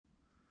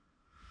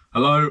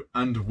Hello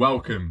and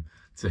welcome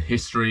to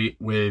History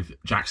with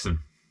Jackson.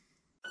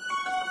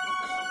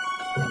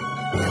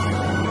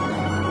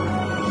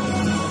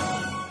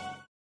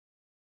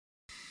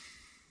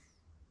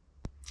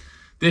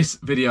 This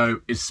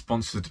video is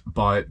sponsored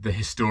by The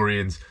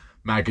Historians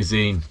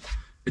magazine.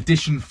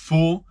 Edition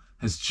 4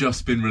 has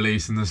just been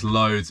released and there's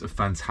loads of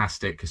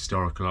fantastic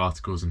historical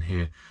articles in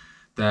here.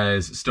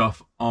 There's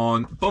stuff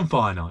on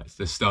bonfire nights,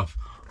 there's stuff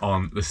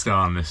on the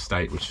Stalinist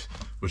state which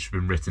have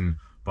been written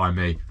by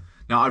me.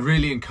 Now, I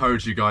really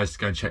encourage you guys to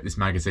go and check this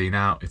magazine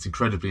out. It's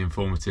incredibly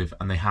informative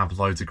and they have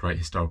loads of great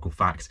historical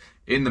facts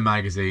in the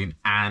magazine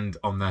and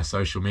on their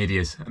social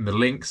medias. And the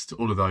links to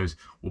all of those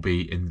will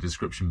be in the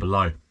description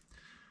below.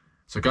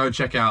 So go and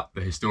check out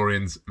the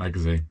Historians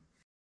magazine.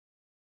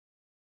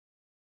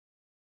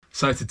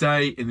 So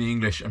today in the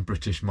English and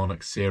British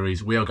Monarchs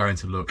series, we are going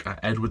to look at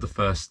Edward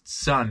I's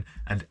son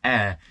and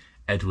heir,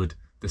 Edward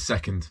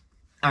II.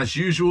 As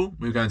usual,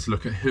 we're going to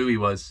look at who he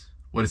was,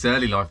 what his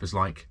early life was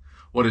like,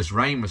 what his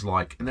reign was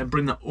like, and then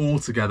bring that all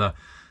together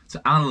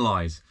to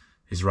analyse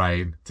his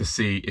reign to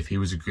see if he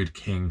was a good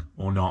king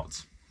or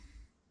not.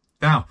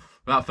 Now,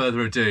 without further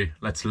ado,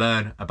 let's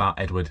learn about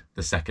Edward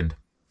II.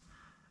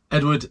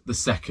 Edward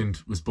II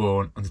was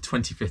born on the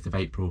 25th of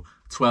April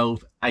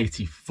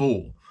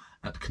 1284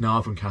 at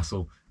Carnarvon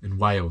Castle in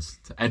Wales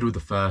to Edward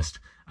I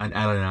and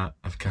Eleanor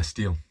of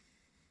Castile.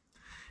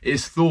 It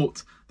is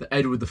thought that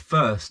Edward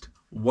I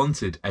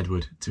wanted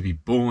Edward to be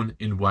born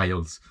in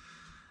Wales,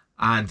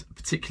 and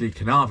particularly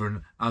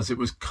Carnarvon, as it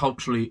was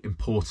culturally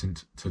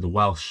important to the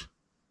Welsh.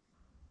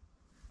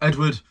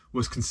 Edward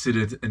was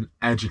considered an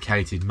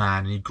educated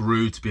man and he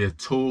grew to be a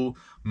tall,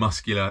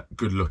 muscular,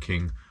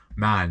 good-looking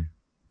man,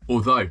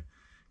 although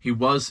he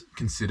was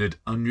considered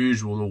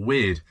unusual or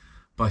weird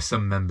by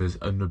some members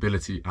of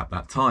nobility at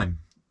that time,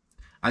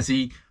 as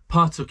he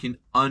partook in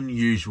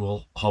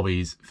unusual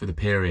hobbies for the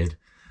period,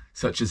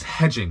 such as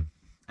hedging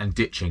and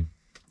ditching,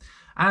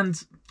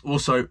 and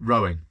also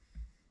rowing.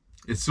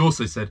 It's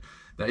also said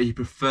that he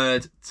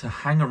preferred to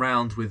hang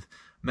around with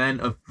men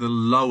of the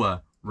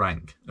lower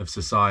rank of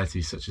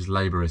society, such as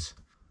labourers.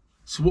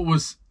 So what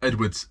was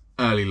Edward's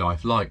early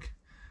life like?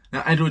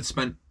 Now, Edward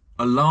spent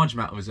a large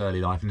amount of his early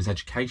life in his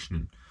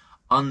education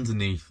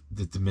underneath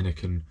the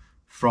Dominican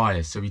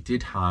friars, so he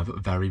did have a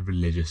very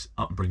religious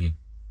upbringing.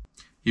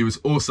 He was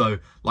also,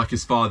 like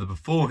his father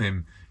before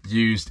him,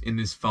 used in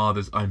his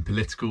father's own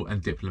political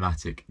and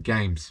diplomatic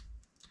games.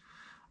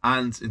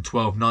 And in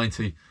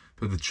 1290,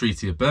 for the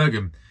Treaty of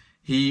Bergen,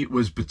 he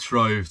was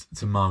betrothed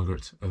to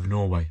Margaret of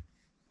Norway.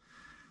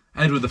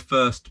 Edward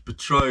I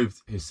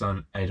betrothed his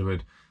son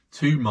Edward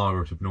to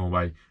Margaret of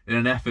Norway in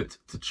an effort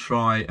to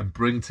try and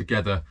bring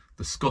together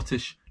the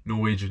Scottish,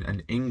 Norwegian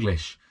and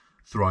English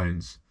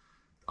thrones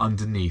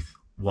underneath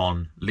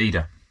one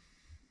leader.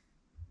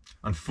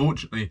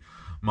 Unfortunately,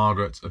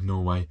 Margaret of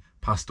Norway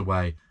passed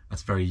away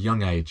at a very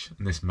young age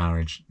and this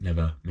marriage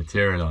never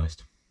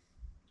materialised.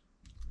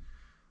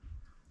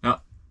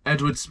 Now,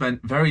 Edward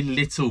spent very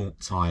little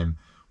time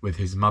with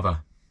his mother,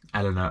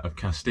 Eleanor of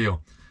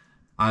Castile,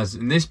 as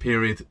in this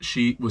period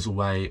she was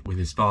away with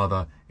his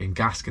father in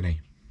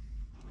Gascony.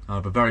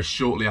 But very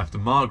shortly after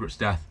Margaret's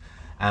death,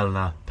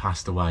 Eleanor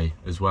passed away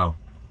as well.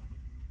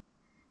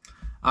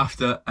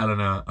 After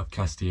Eleanor of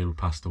Castile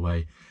passed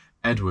away,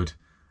 Edward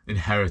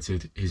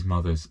inherited his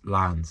mother's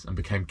lands and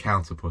became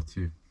Count of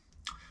Poitou.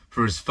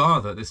 For his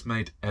father, this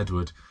made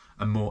Edward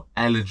a more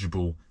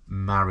eligible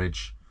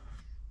marriage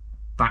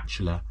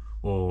bachelor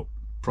or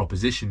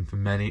proposition for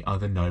many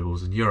other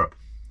nobles in Europe,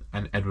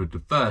 and Edward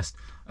I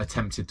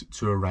attempted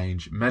to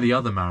arrange many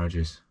other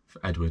marriages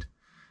for Edward,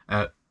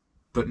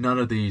 but none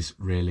of these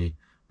really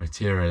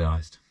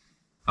materialised.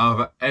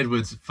 However,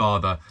 Edward's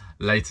father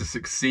later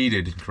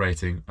succeeded in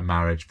creating a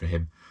marriage for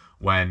him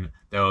when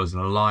there was an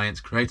alliance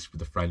created with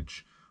the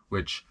French,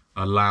 which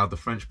allowed the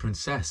French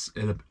princess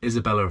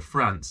Isabella of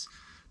France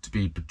to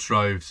be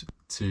betrothed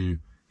to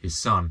his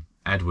son,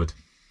 Edward.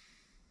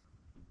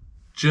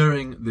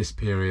 During this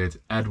period,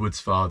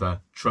 Edward's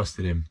father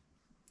trusted him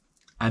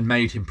and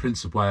made him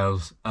Prince of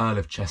Wales, Earl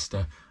of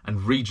Chester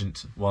and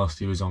Regent whilst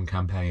he was on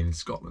campaign in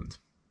Scotland.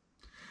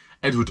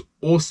 Edward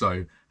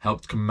also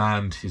helped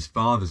command his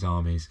father's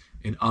armies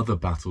in other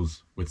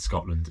battles with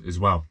Scotland as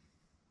well.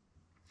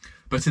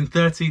 But in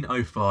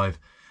 1305,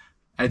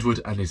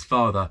 Edward and his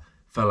father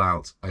fell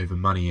out over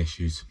money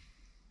issues.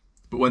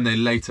 But when they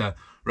later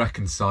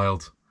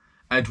reconciled,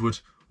 Edward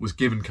was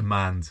given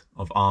command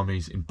of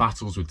armies in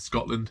battles with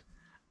Scotland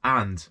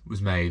and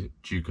was made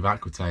Duke of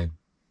Aquitaine.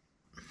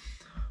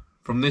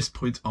 From this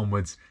point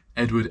onwards,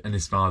 Edward and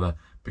his father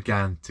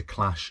began to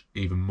clash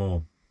even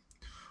more,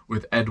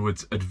 with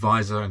Edward's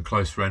advisor and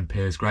close friend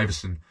Piers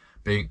Graveston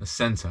being the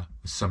centre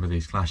of some of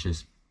these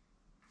clashes.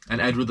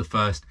 And Edward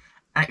I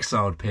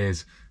exiled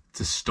Piers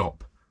to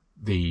stop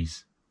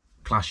these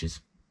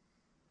clashes.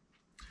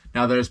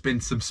 Now, there has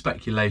been some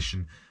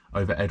speculation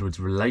over Edward's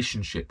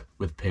relationship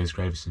with Piers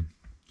Graveston,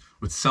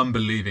 with some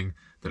believing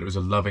that it was a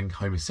loving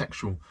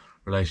homosexual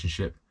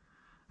relationship,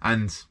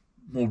 and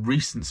more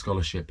recent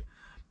scholarship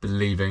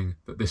believing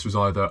that this was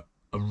either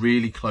a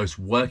really close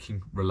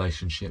working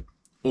relationship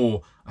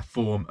or a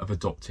form of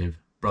adoptive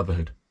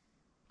brotherhood.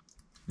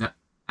 Now,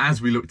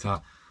 as we looked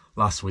at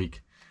last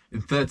week, in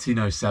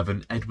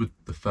 1307, Edward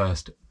I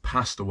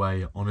passed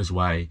away on his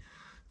way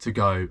to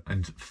go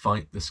and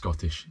fight the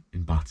Scottish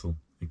in battle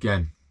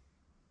again.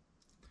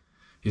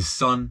 His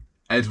son,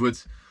 Edward,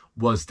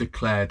 was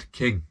declared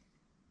king,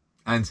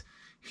 and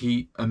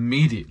he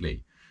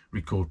immediately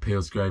recalled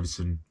Piers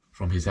Gravesend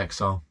from his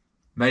exile,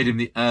 made him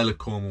the Earl of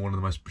Cornwall, one of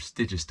the most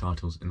prestigious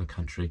titles in the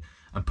country,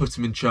 and put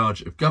him in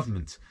charge of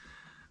government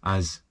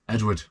as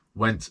Edward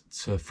went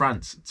to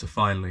France to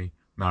finally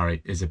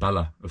marry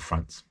Isabella of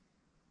France.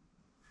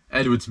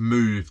 Edward's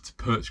move to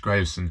put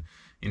Gravesend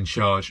in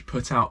charge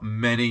put out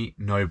many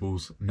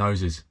nobles'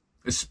 noses,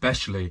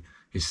 especially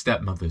his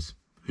stepmother's,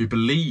 who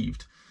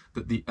believed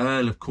that the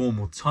Earl of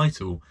Cornwall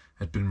title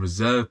had been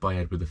reserved by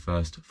Edward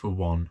I for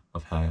one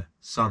of her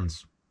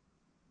sons.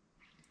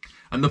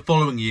 And the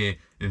following year,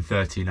 in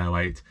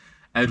 1308,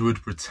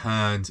 Edward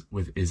returned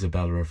with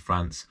Isabella of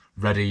France,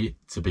 ready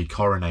to be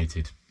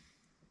coronated.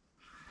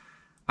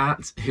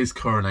 At his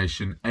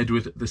coronation,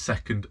 Edward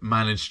II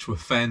managed to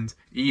offend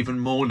even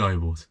more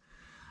nobles,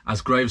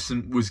 as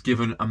Gravesend was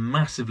given a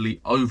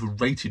massively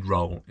overrated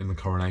role in the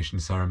coronation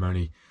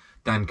ceremony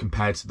than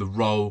compared to the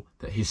role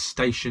that his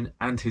station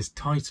and his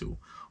title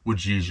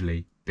would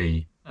usually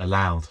be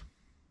allowed.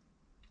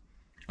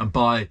 And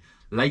by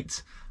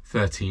late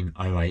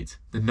 1308,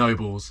 the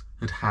nobles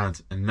had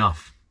had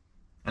enough,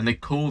 and they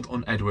called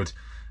on Edward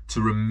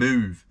to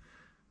remove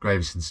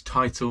Gravesend's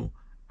title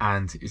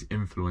and his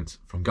influence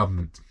from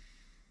government.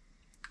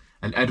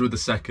 And Edward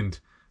II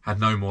had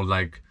no more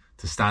leg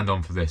to stand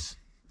on for this,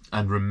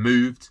 and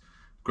removed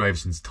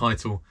Gravesend's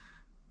title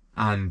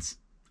and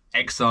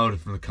exiled him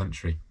from the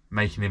country,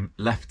 making him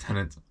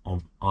Lieutenant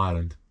of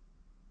Ireland.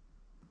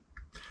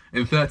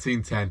 In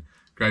 1310,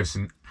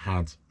 Gravesend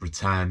had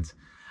returned,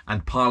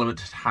 and Parliament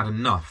had had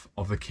enough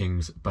of the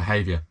king's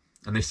behaviour,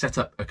 and they set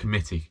up a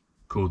committee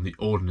called the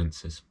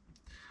Ordinances.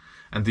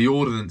 And the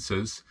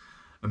Ordinances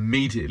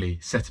immediately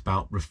set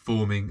about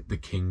reforming the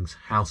king's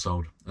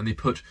household, and they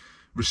put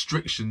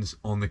restrictions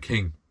on the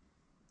king.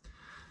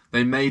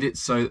 They made it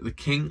so that the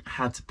king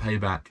had to pay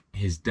back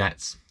his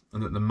debts,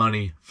 and that the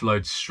money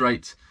flowed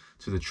straight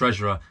to the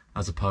treasurer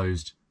as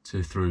opposed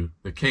to through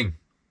the king.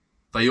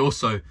 They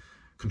also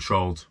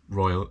controlled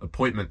royal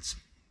appointments,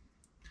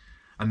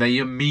 and they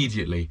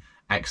immediately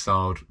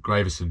exiled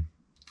Gravesend,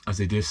 as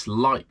they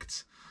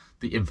disliked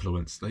the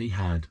influence that he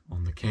had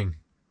on the king.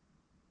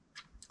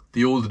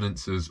 The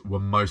Ordinances were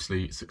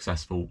mostly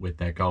successful with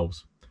their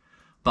goals,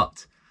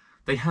 but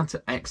they had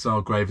to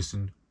exile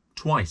Gravesend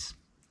twice,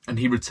 and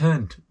he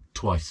returned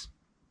twice.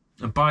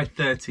 And by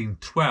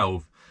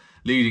 1312,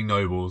 leading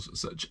nobles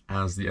such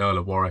as the Earl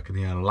of Warwick and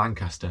the Earl of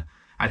Lancaster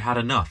had had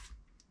enough,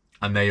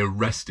 and they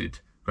arrested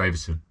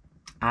Gravesend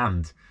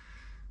and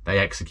they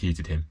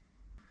executed him.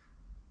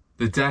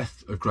 The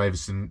death of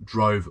Gravesend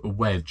drove a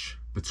wedge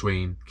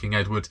between King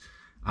Edward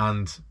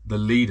and the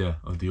leader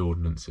of the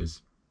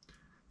Ordinances,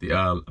 the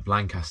Earl of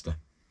Lancaster.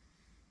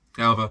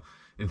 However,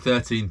 in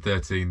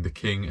 1313, the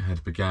king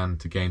had begun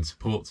to gain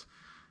support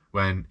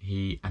when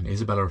he and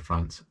Isabella of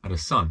France had a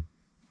son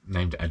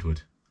named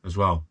Edward as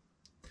well.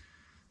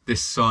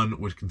 This son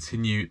would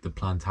continue the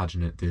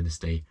Plantagenet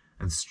dynasty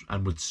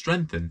and would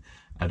strengthen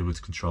Edward's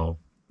control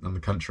on the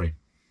country.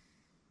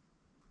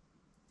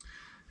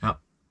 Now,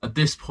 at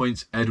this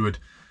point, Edward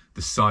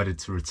decided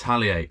to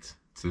retaliate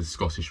to the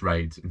Scottish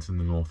raids into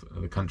the north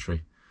of the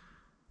country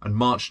and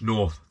marched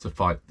north to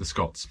fight the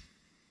Scots.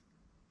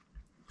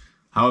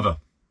 However,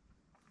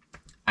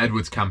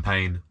 Edward's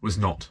campaign was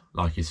not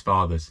like his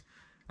father's,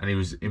 and he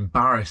was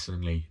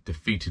embarrassingly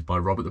defeated by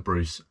Robert the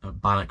Bruce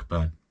at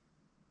Bannockburn.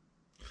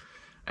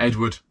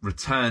 Edward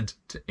returned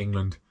to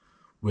England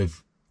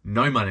with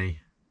no money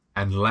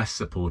and less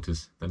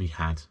supporters than he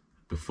had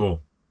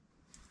before.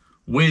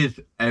 With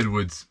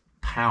Edward's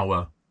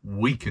power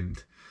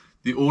weakened,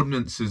 the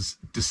Ordinances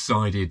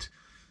decided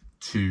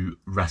to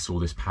wrestle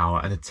this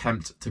power and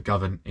attempt to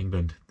govern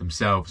England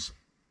themselves.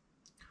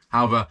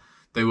 However,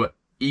 they were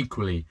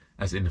equally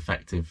as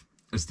ineffective,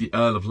 as the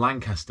Earl of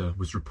Lancaster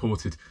was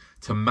reported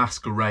to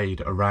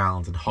masquerade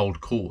around and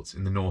hold court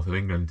in the north of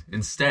England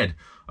instead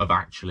of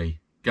actually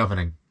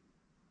governing.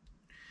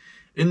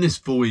 In this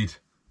void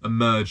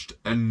emerged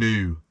a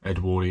new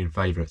Edwardian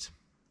favourite,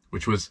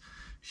 which was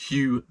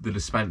Hugh the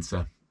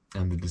Despencer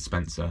and the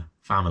Despencer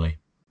family.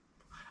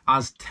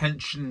 As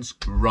tensions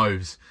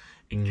rose,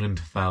 England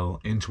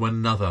fell into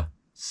another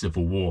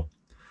civil war,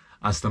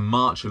 as the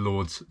Marcher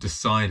Lords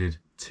decided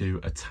to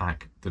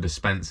attack the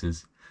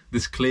Despensers.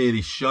 This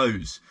clearly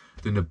shows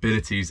the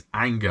nobility's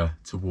anger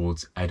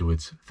towards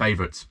Edward's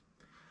favourites,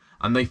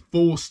 and they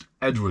forced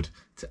Edward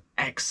to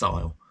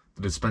exile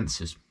the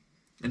Despensers,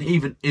 and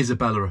even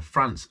Isabella of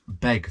France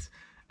begged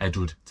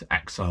Edward to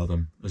exile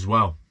them as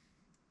well.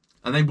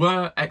 And they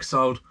were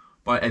exiled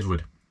by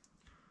Edward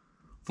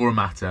for a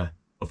matter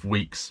of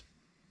weeks.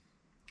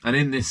 And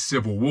in this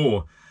civil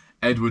war,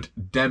 Edward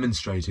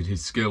demonstrated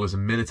his skill as a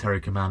military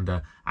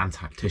commander and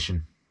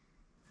tactician.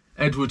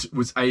 Edward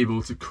was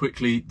able to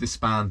quickly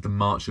disband the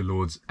Marcher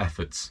Lord's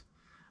efforts,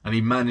 and he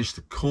managed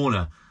to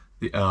corner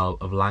the Earl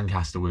of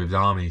Lancaster with his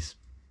armies.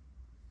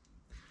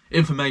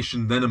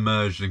 Information then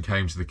emerged and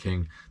came to the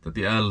king that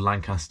the Earl of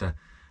Lancaster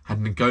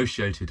had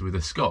negotiated with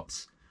the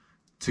Scots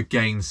to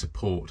gain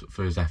support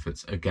for his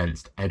efforts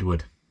against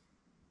Edward.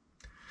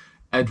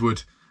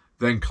 Edward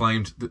then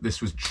claimed that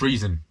this was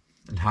treason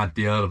and had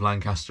the Earl of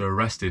Lancaster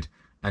arrested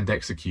and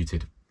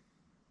executed,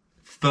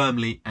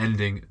 firmly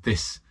ending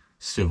this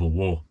civil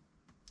war.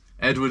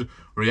 Edward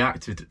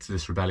reacted to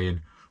this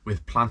rebellion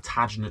with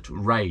Plantagenet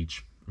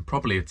rage, and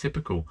probably a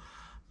typical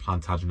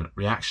Plantagenet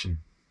reaction,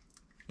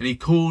 and he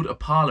called a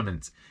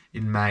parliament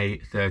in May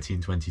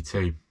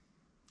 1322.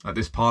 At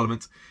this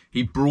parliament,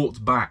 he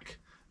brought back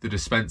the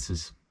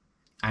Despensers,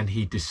 and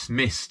he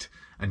dismissed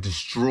and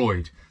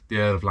destroyed the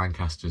Earl of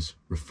Lancaster's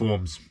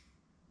reforms.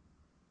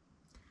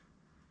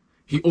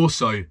 He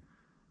also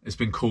has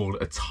been called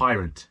a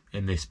tyrant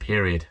in this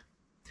period,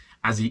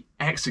 as he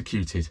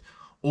executed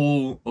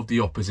all of the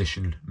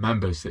opposition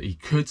members that he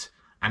could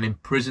and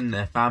imprisoned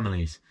their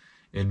families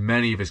in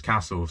many of his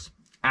castles,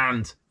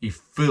 and he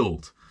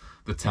filled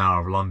the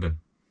Tower of London.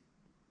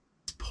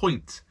 At this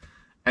point,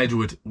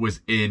 Edward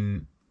was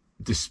in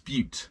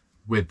dispute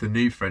with the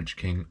new French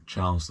king,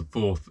 Charles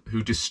IV,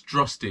 who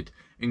distrusted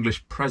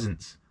English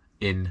presence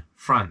in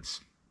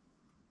France.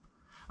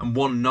 And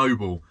one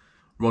noble,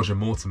 Roger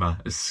Mortimer,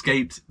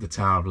 escaped the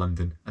Tower of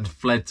London and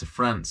fled to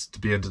France to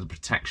be under the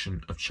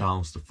protection of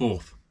Charles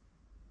IV.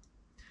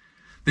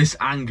 This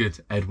angered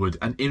Edward,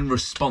 and in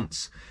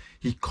response,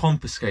 he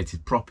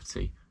confiscated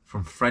property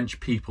from French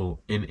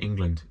people in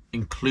England,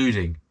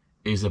 including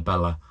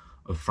Isabella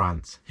of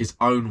France, his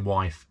own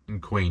wife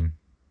and queen.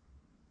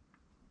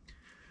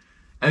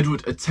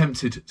 Edward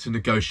attempted to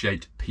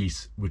negotiate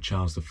peace with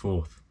Charles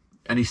IV,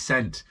 and he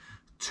sent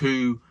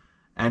 2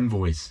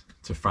 envoys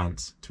to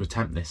France to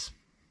attempt this.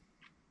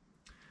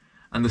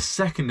 And the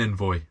second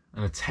envoy,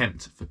 an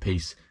attempt for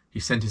peace,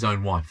 he sent his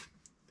own wife,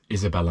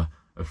 Isabella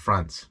of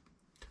France.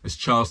 As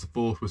Charles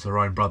IV was her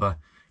own brother,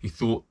 he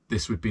thought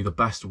this would be the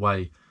best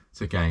way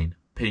to gain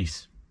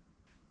peace.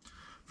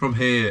 From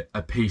here,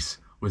 a peace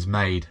was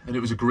made, and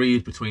it was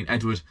agreed between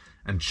Edward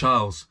and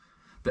Charles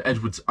that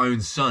Edward's own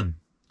son,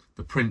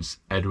 the Prince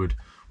Edward,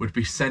 would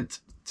be sent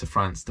to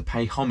France to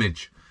pay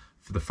homage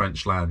for the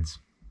French lands,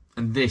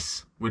 and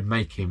this would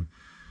make him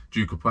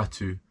Duke of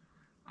Poitou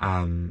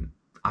and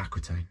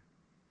Aquitaine.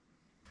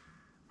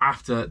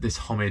 After this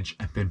homage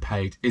had been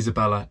paid,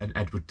 Isabella and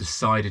Edward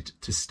decided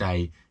to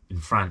stay in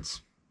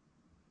France.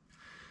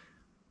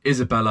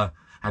 Isabella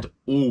had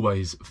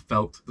always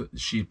felt that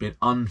she'd been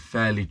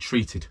unfairly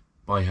treated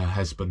by her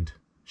husband.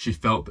 She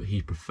felt that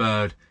he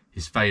preferred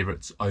his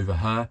favourites over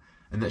her,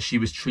 and that she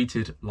was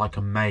treated like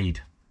a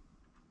maid.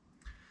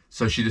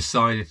 So she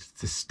decided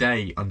to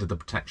stay under the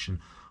protection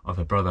of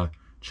her brother,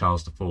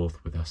 Charles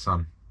IV, with her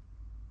son.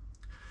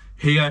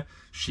 Here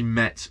she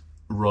met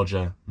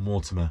Roger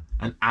Mortimer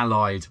and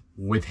allied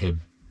with him.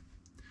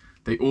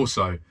 They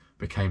also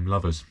became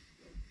lovers.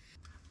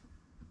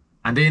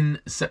 And in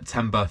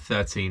September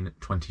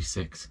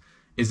 1326,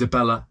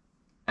 Isabella,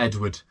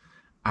 Edward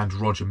and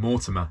Roger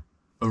Mortimer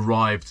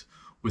arrived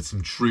with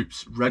some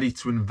troops ready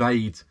to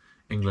invade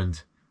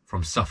England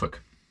from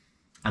Suffolk,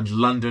 and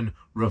London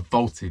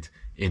revolted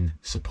in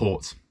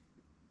support.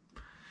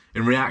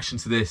 In reaction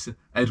to this,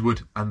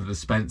 Edward and the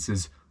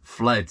Despensers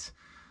fled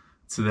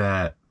to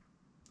their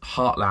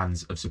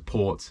heartlands of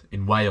support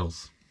in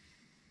Wales.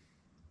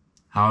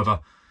 However,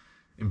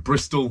 in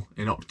Bristol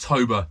in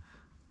October,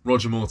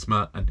 Roger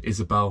Mortimer and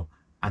Isabel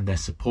and their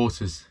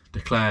supporters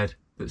declared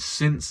that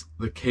since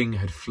the king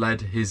had fled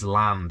his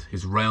land,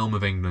 his realm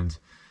of England,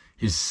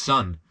 his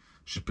son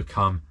should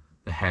become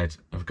the head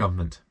of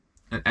government,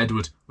 and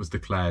Edward was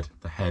declared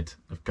the head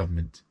of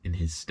government in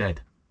his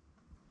stead.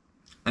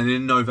 And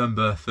in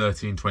November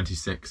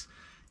 1326,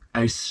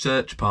 a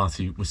search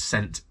party was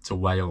sent to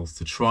Wales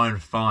to try and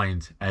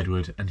find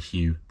Edward and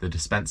Hugh the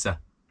Despenser,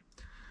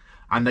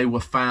 and they were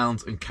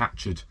found and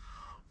captured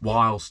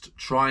whilst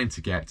trying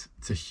to get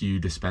to Hugh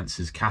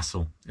Despenser's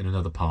castle in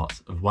another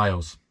part of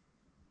Wales.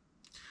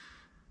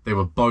 They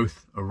were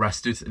both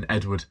arrested, and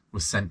Edward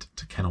was sent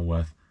to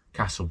Kenilworth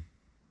Castle.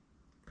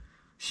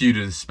 Hugh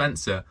the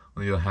Despenser,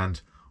 on the other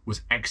hand,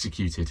 was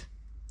executed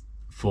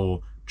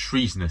for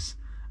treasonous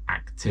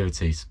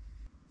activities.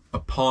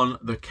 Upon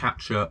the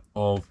capture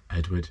of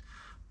Edward,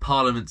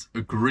 Parliament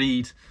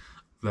agreed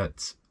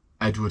that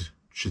Edward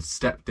should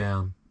step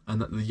down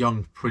and that the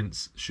young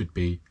prince should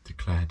be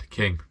declared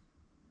king.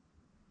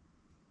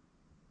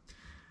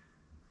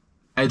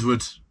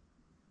 Edward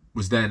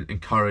was then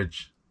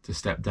encouraged to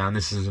step down.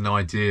 This is an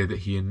idea that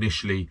he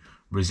initially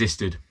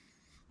resisted,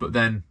 but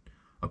then,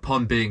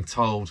 upon being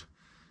told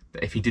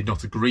that if he did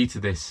not agree to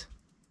this,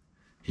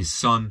 his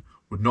son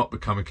would not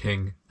become a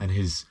king and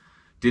his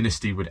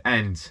dynasty would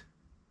end,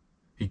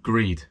 he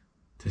agreed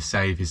to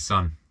save his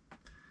son.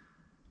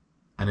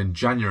 And in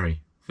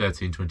January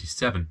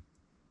 1327,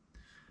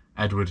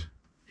 Edward,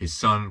 his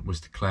son, was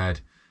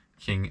declared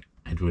King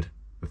Edward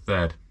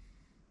III.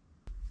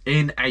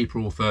 In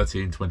April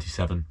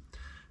 1327,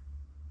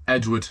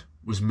 Edward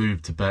was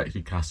moved to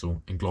Berkeley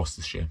Castle in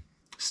Gloucestershire,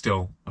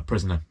 still a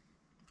prisoner,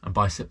 and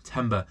by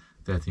September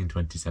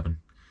 1327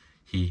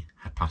 he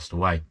had passed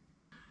away.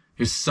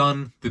 His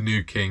son, the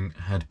new king,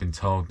 had been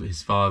told that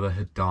his father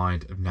had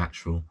died of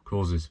natural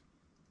causes.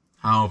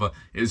 However,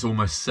 it is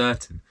almost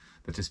certain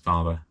that his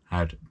father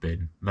had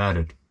been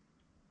murdered.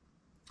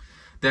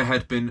 There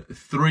had been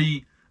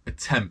 3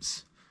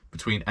 attempts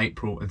between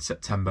April and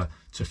September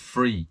to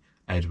free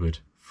Edward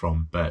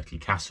from Berkeley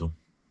Castle,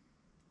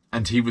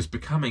 and he was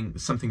becoming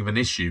something of an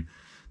issue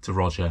to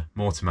Roger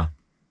Mortimer,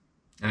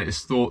 and it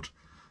is thought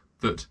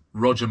that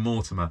Roger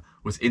Mortimer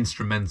was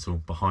instrumental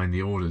behind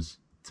the orders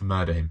to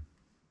murder him.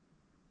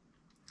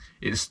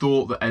 It is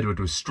thought that Edward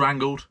was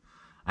strangled,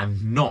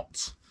 and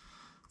not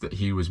that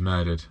he was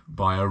murdered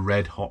by a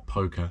red-hot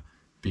poker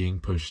being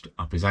pushed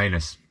up his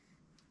anus,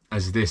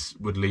 as this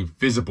would leave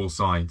visible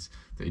signs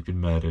that he'd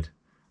been murdered,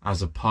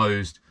 as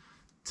opposed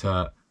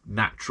to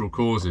natural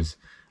causes,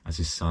 as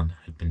his son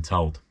had been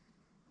told.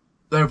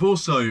 There have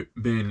also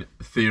been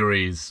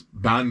theories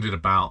bandied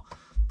about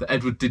that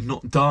Edward did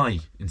not die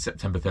in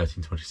September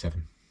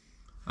 1327,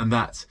 and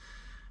that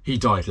he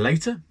died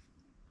later,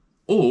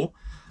 or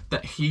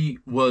that he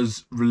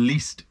was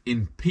released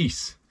in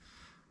peace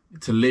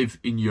to live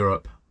in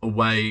Europe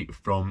away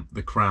from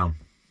the crown.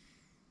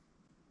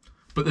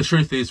 But the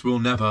truth is, we'll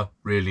never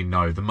really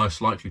know. The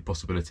most likely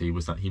possibility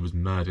was that he was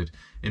murdered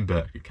in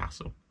Berkeley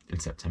Castle in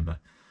September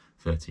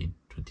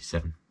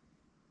 1327.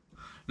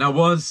 Now,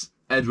 was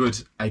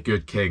Edward a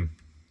good king?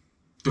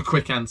 The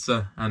quick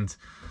answer, and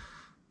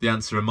the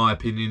answer in my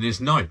opinion, is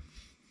no.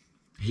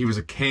 He was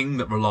a king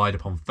that relied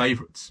upon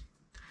favourites.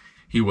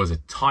 He was a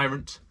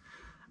tyrant,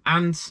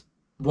 and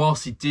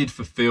whilst he did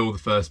fulfil the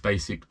first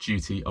basic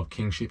duty of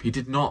kingship, he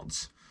did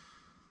not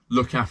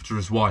look after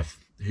his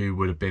wife, who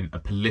would have been a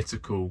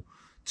political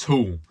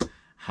tool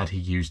had he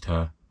used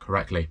her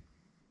correctly.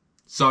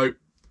 So,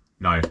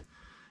 no,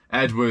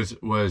 Edward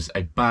was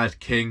a bad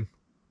king.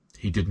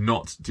 He did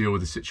not deal with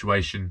the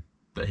situation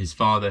that his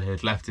father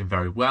had left him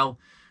very well.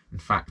 In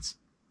fact,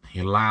 he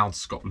allowed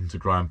Scotland to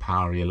grow in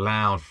power, he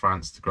allowed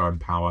France to grow in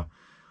power,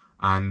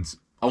 and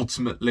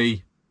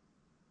ultimately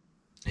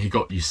he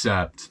got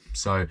usurped.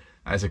 So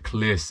that is a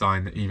clear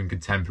sign that even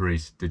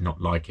contemporaries did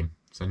not like him.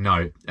 So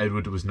no,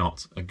 Edward was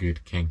not a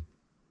good king.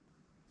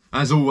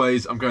 As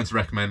always, I'm going to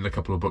recommend a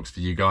couple of books for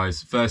you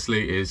guys.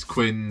 Firstly is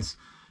Quinn's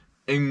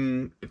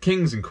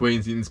Kings and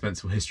Queens, The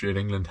Indispensable History of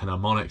England and Her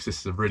Monarchs. This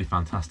is a really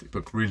fantastic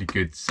book, really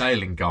good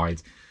sailing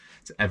guide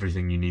to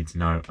everything you need to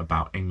know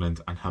about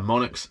England and her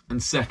monarchs.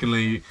 And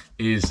secondly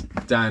is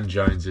Dan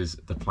Jones's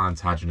The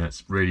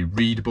Plantagenets, really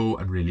readable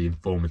and really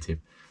informative.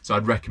 So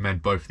I'd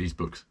recommend both of these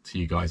books to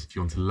you guys if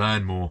you want to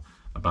learn more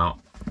about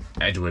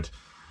Edward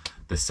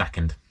II.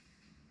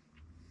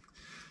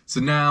 So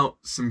now,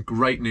 some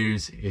great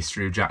news,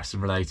 History of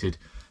Jackson related.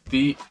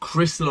 The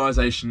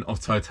crystallisation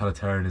of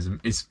totalitarianism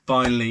is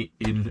finally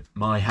in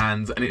my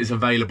hands, and it is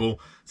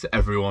available to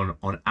everyone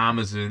on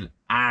Amazon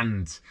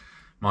and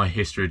my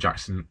History of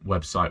Jackson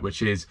website,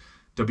 which is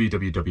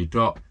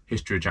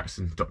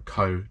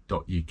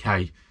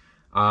www.historyofjackson.co.uk.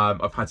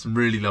 I've had some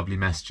really lovely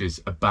messages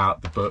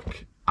about the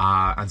book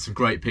and some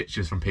great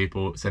pictures from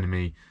people sending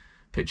me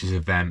pictures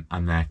of them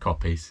and their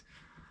copies.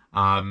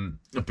 I've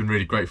been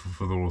really grateful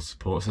for all the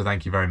support, so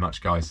thank you very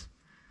much, guys.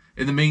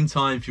 In the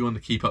meantime, if you want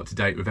to keep up to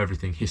date with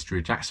everything History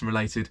of Jackson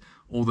related,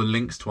 all the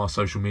links to our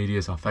social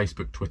medias, our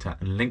Facebook, Twitter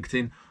and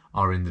LinkedIn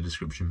are in the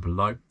description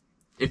below.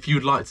 If you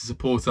would like to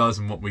support us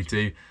and what we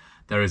do,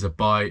 there is a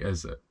buy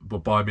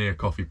me a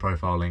coffee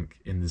profile link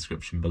in the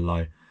description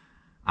below.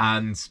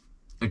 And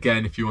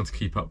again, if you want to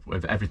keep up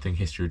with everything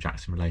History of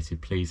Jackson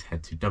related, please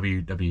head to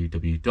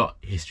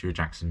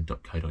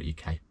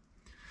www.historyofjackson.co.uk.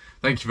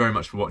 Thank you very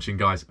much for watching,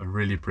 guys. I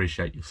really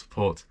appreciate your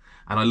support,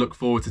 and I look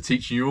forward to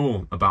teaching you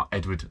all about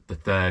Edward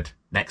III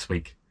next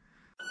week.